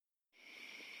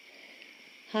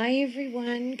Hi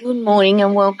everyone, good morning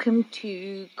and welcome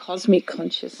to Cosmic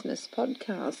Consciousness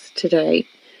Podcast today.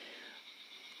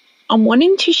 I'm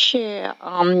wanting to share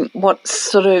what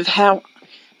sort of how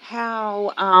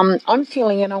I'm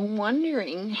feeling, and I'm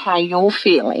wondering how you're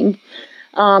feeling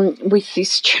with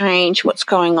this change, what's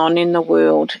going on in the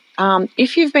world.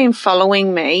 If you've been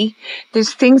following me,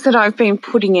 there's things that I've been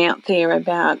putting out there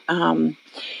about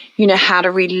how to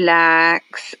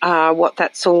relax, what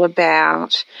that's all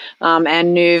about, our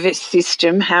nervous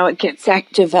system, how it gets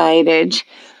activated.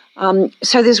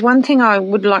 So there's one thing I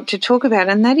would like to talk about,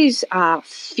 and that is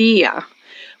fear.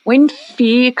 When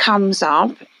fear comes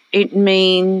up, it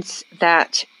means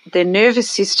that the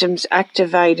nervous system's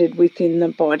activated within the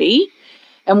body.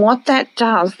 And what that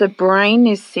does, the brain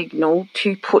is signaled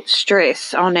to put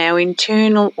stress on our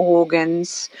internal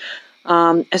organs,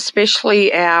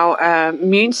 especially our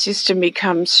immune system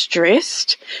becomes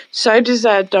stressed. So does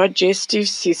our digestive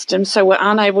system. So we're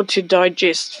unable to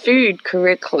digest food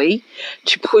correctly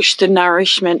to push the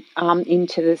nourishment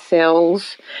into the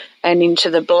cells and into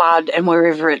the blood and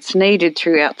wherever it's needed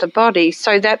throughout the body.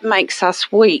 So that makes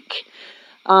us weak.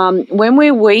 When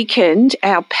we're weakened,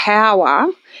 our power,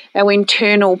 our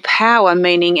internal power,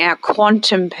 meaning our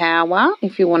quantum power,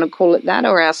 if you want to call it that,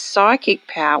 or our psychic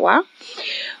power,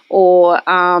 or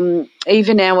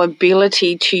even our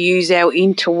ability to use our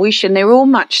intuition, they're all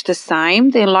much the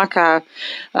same. They're like I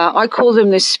call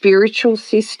them the spiritual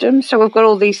system. So we've got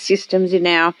all these systems in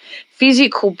our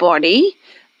physical body,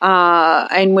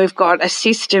 and we've got a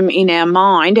system in our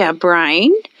mind, our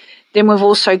brain. Then we've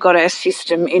also got our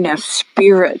system in our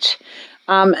spirit,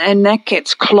 and that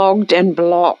gets clogged and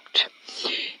blocked.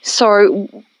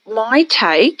 So my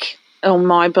take on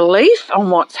my belief on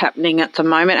what's happening at the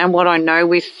moment and what I know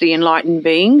with the enlightened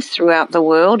beings throughout the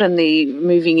world and the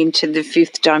moving into the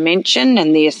fifth dimension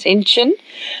and the ascension,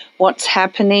 what's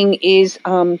happening is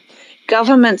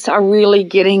governments are really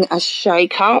getting a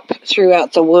shake up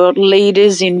throughout the world.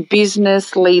 Leaders in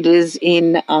business, leaders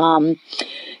in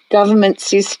government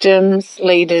systems,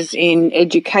 leaders in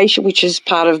education, which is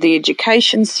part of the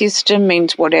education system,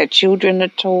 means what our children are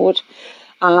taught.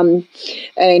 And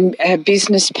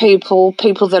business people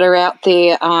that are out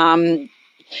there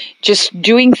just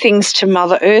doing things to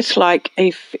Mother Earth, like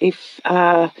if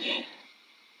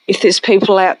there's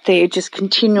people out there just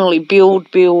continually build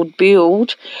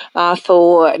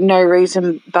for no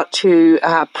reason but to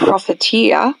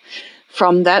profiteer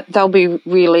from that, they'll be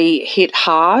really hit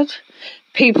hard.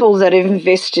 People that have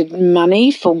invested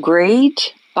money for greed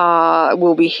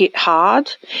will be hit hard.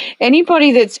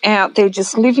 Anybody that's out there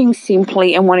just living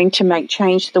simply and wanting to make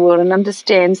change to the world and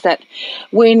understands that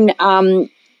when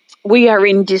we are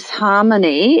in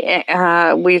disharmony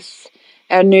with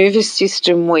our nervous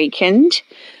system weakened,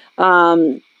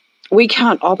 we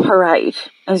can't operate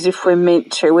as if we're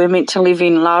meant to. We're meant to live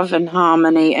in love and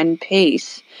harmony and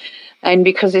peace. And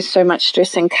because there's so much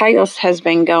stress and chaos has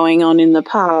been going on in the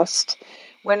past,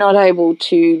 we're not able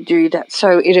to do that.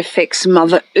 So it affects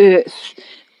Mother Earth.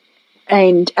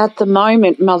 And at the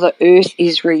moment, Mother Earth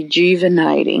is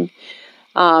rejuvenating.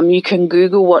 You can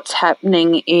Google what's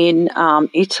happening in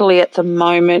Italy at the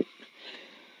moment.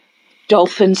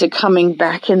 Dolphins are coming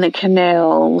back in the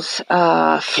canals.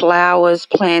 Flowers,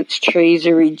 plants, trees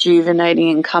are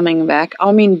rejuvenating and coming back.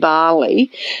 I'm in Bali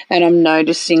and I'm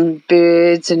noticing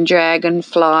birds and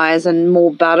dragonflies and more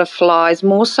butterflies,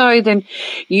 more so than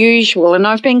usual. And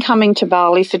I've been coming to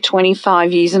Bali for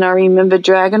 25 years, and I remember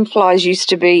dragonflies used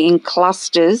to be in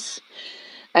clusters,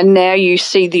 and now you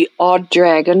see the odd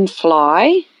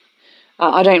dragonfly.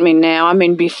 I don't mean now, I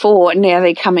mean before. Now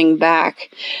they're coming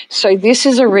back. So this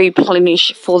is a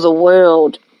replenish for the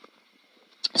world.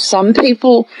 Some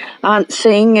people aren't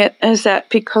seeing it as that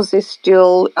because they're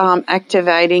still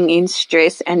activating in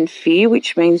stress and fear,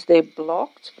 which means they're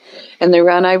blocked and they're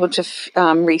unable to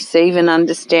receive and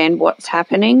understand what's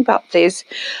happening. But there's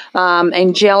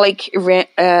angelic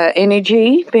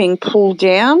energy being pulled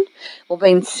down, or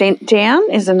being sent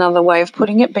down is another way of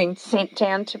putting it, being sent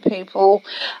down to people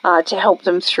to help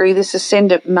them through this.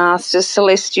 Ascendant masters,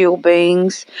 celestial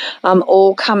beings,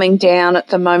 all coming down at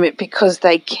the moment because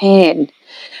they can.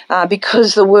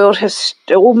 Because the world has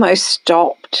almost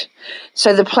stopped.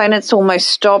 So the planet's almost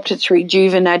stopped, it's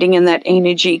rejuvenating, and that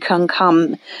energy can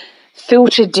come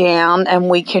filter down and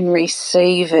we can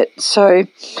receive it. So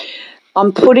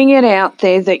I'm putting it out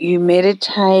there that you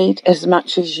meditate as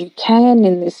much as you can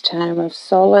in this time of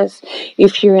solace.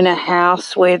 If you're in a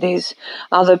house where there's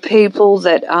other people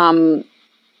that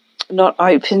not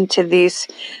open to this,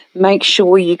 make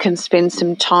sure you can spend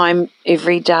some time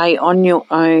every day on your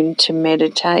own to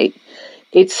meditate,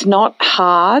 It's not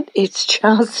hard. It's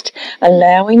just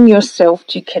allowing yourself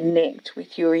to connect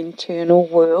with your internal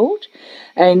world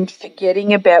and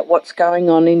forgetting about what's going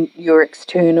on in your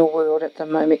external world at the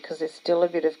moment, because there's still a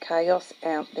bit of chaos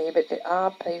out there, but there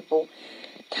are people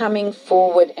coming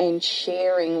forward and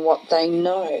sharing what they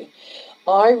know.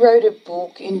 I wrote a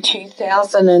book in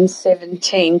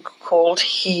 2017 called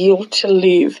Heal to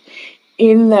Live.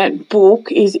 In that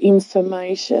book is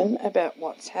information about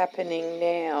what's happening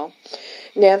now.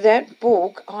 Now, that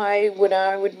book, when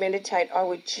I would meditate, I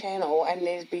would channel, and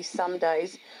there'd be some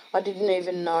days I didn't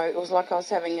even know. It was like I was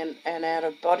having an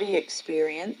out-of-body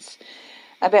experience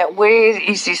about where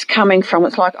is this coming from.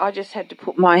 It's like I just had to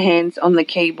put my hands on the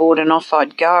keyboard and off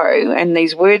I'd go, and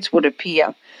these words would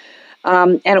appear.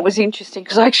 And it was interesting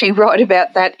because I actually write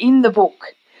about that in the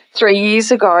book 3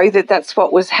 years ago, that's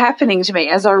what was happening to me.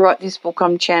 As I write this book,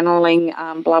 I'm channeling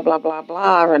blah, blah, blah,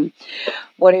 blah, and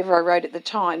whatever I wrote at the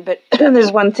time. But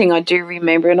there's one thing I do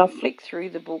remember, and I flick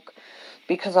through the book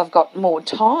because I've got more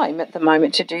time at the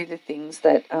moment to do the things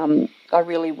that I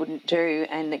really wouldn't do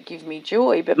and that give me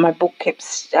joy. But my book kept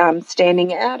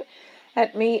standing out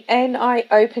at me, and I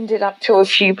opened it up to a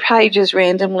few pages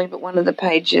randomly, but one of the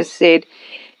pages said,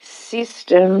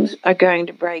 systems are going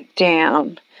to break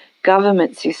down.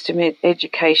 Government system,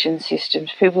 education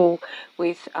systems, people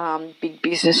with big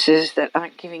businesses that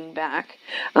aren't giving back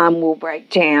will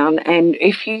break down. And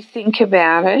if you think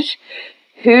about it,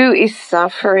 who is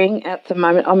suffering at the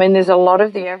moment? I mean, there's a lot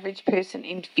of the average person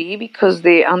in fear because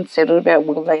they're unsettled about,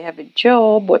 will they have a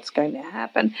job? What's going to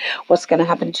happen? What's going to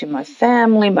happen to my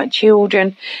family, my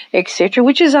children, etc.,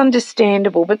 which is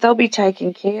understandable, but they'll be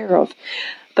taken care of.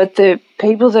 But the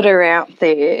people that are out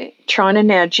there trying to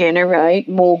now generate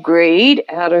more greed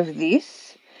out of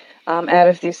this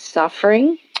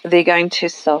suffering, they're going to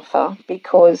suffer,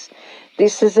 because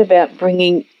this is about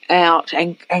bringing out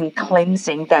and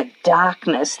cleansing that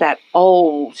darkness, that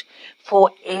old,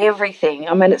 for everything.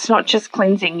 I mean, it's not just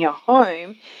cleansing your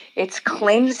home, it's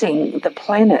cleansing the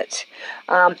planet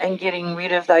and getting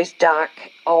rid of those dark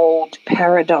old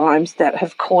paradigms that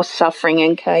have caused suffering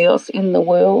and chaos in the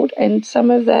world. And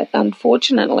some of that,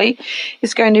 unfortunately,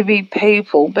 is going to be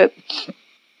people, but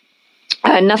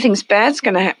nothing's bad's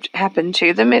going to happen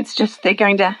to them. It's just they're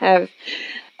going to have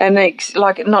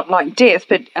not like death,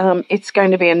 but it's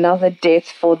going to be another death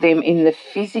for them in the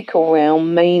physical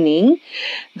realm, meaning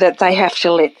that they have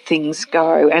to let things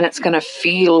go, and it's going to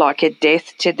feel like a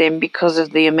death to them because of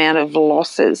the amount of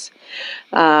losses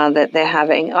that they're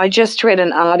having. I just read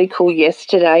an article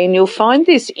yesterday, and you'll find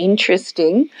this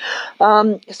interesting.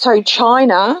 So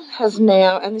China has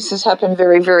now, and this has happened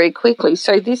very, very quickly.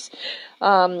 So this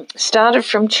started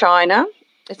from China.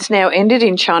 It's now ended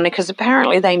in China because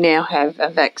apparently they now have a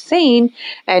vaccine,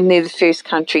 and they're the first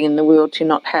country in the world to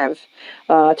not have,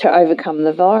 to overcome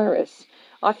the virus.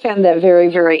 I found that very,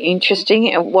 very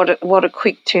interesting, and what a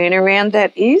quick turnaround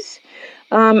that is.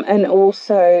 And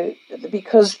also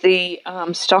because the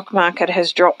stock market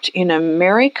has dropped in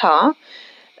America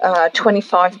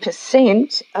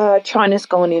 25%, China's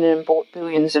gone in and bought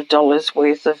billions of dollars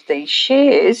worth of these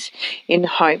shares in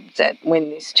hope that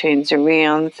when this turns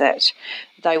around that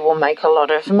they will make a lot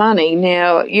of money.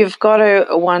 Now, you've got to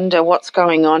wonder what's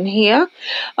going on here.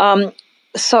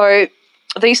 So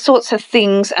these sorts of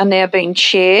things are now being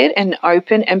shared and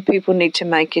open, and people need to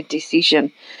make a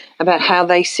decision about how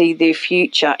they see their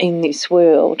future in this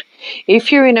world.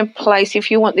 If you're in a place, if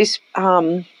you want this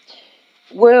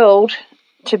world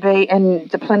to be and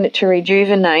the planet to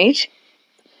rejuvenate,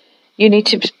 you need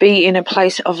to be in a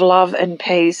place of love and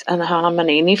peace and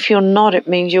harmony. And if you're not, it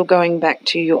means you're going back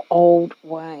to your old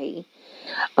way.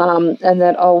 And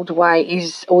that old way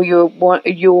is, or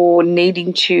you're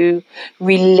needing to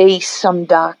release some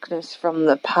darkness from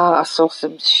the past or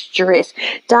some stress.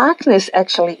 Darkness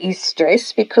actually is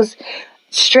stress, because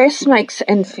stress makes,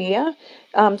 and fear,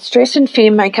 stress and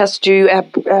fear make us do,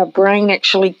 our brain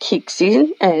actually kicks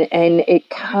in, and it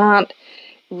can't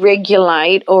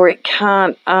regulate, or it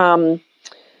can't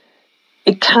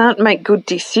make good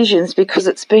decisions because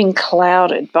it's being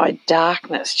clouded by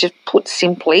darkness. Just put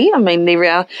simply, I mean, there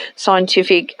are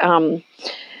scientific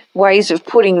ways of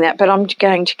putting that, but I'm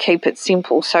going to keep it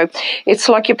simple. So it's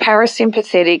like your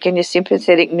parasympathetic and your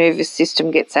sympathetic nervous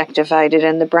system gets activated,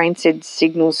 and the brain sends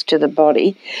signals to the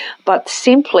body. But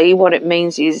simply what it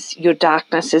means is your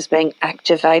darkness is being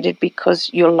activated because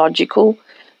your logical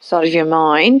side of your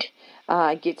mind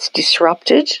gets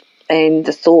disrupted, and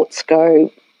the thoughts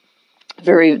go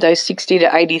those 60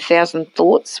 to 80,000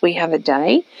 thoughts we have a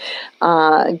day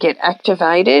get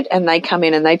activated, and they come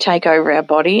in and they take over our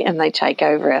body and they take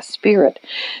over our spirit.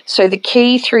 So the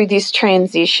key through this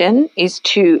transition is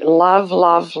to love,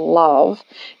 love, love,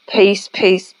 peace,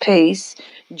 peace, peace,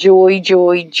 joy,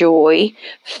 joy, joy,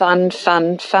 fun,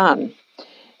 fun, fun.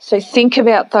 So think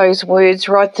about those words,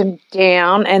 write them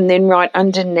down, and then write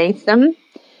underneath them,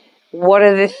 what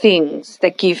are the things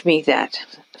that give me that?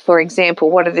 For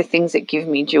example, what are the things that give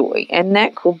me joy? And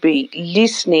that could be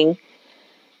listening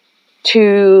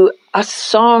to a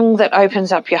song that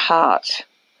opens up your heart.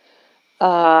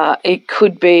 It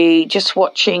could be just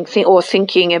watching or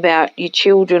thinking about your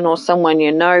children or someone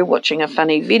you know, watching a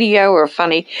funny video or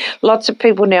lots of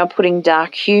people now putting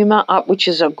dark humour up, which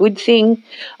is a good thing.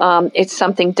 It's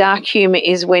something, dark humour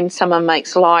is when someone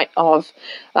makes light of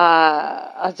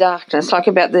a darkness, like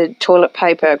about the toilet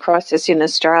paper crisis in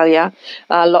Australia.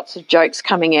 Lots of jokes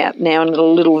coming out now in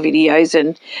little videos,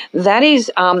 and that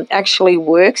is actually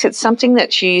works. It's something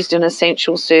that's used in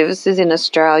essential services in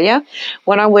Australia.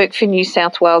 When I worked for New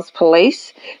South Wales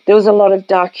Police, there was a lot of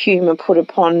dark humour put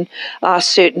upon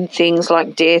certain things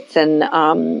like death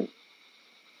and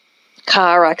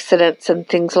car accidents and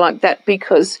things like that,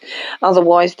 because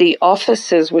otherwise the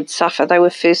officers would suffer. They were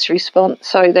first response,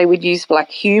 so they would use black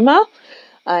humour,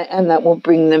 and that will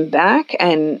bring them back.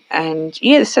 And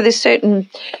yeah, so there's certain,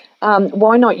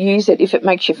 why not use it if it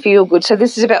makes you feel good? So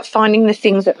this is about finding the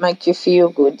things that make you feel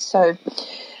good. So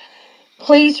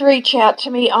please reach out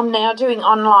to me. I'm now doing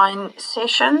online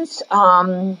sessions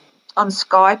on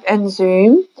Skype and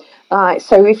Zoom.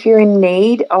 So if you're in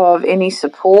need of any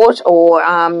support, or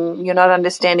you're not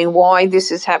understanding why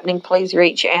this is happening, please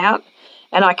reach out,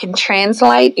 and I can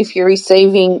translate. If you're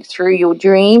receiving through your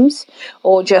dreams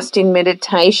or just in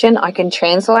meditation, I can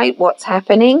translate what's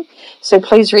happening. So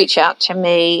please reach out to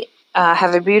me.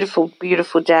 Have a beautiful,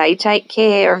 beautiful day. Take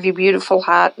care of your beautiful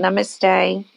heart. Namaste.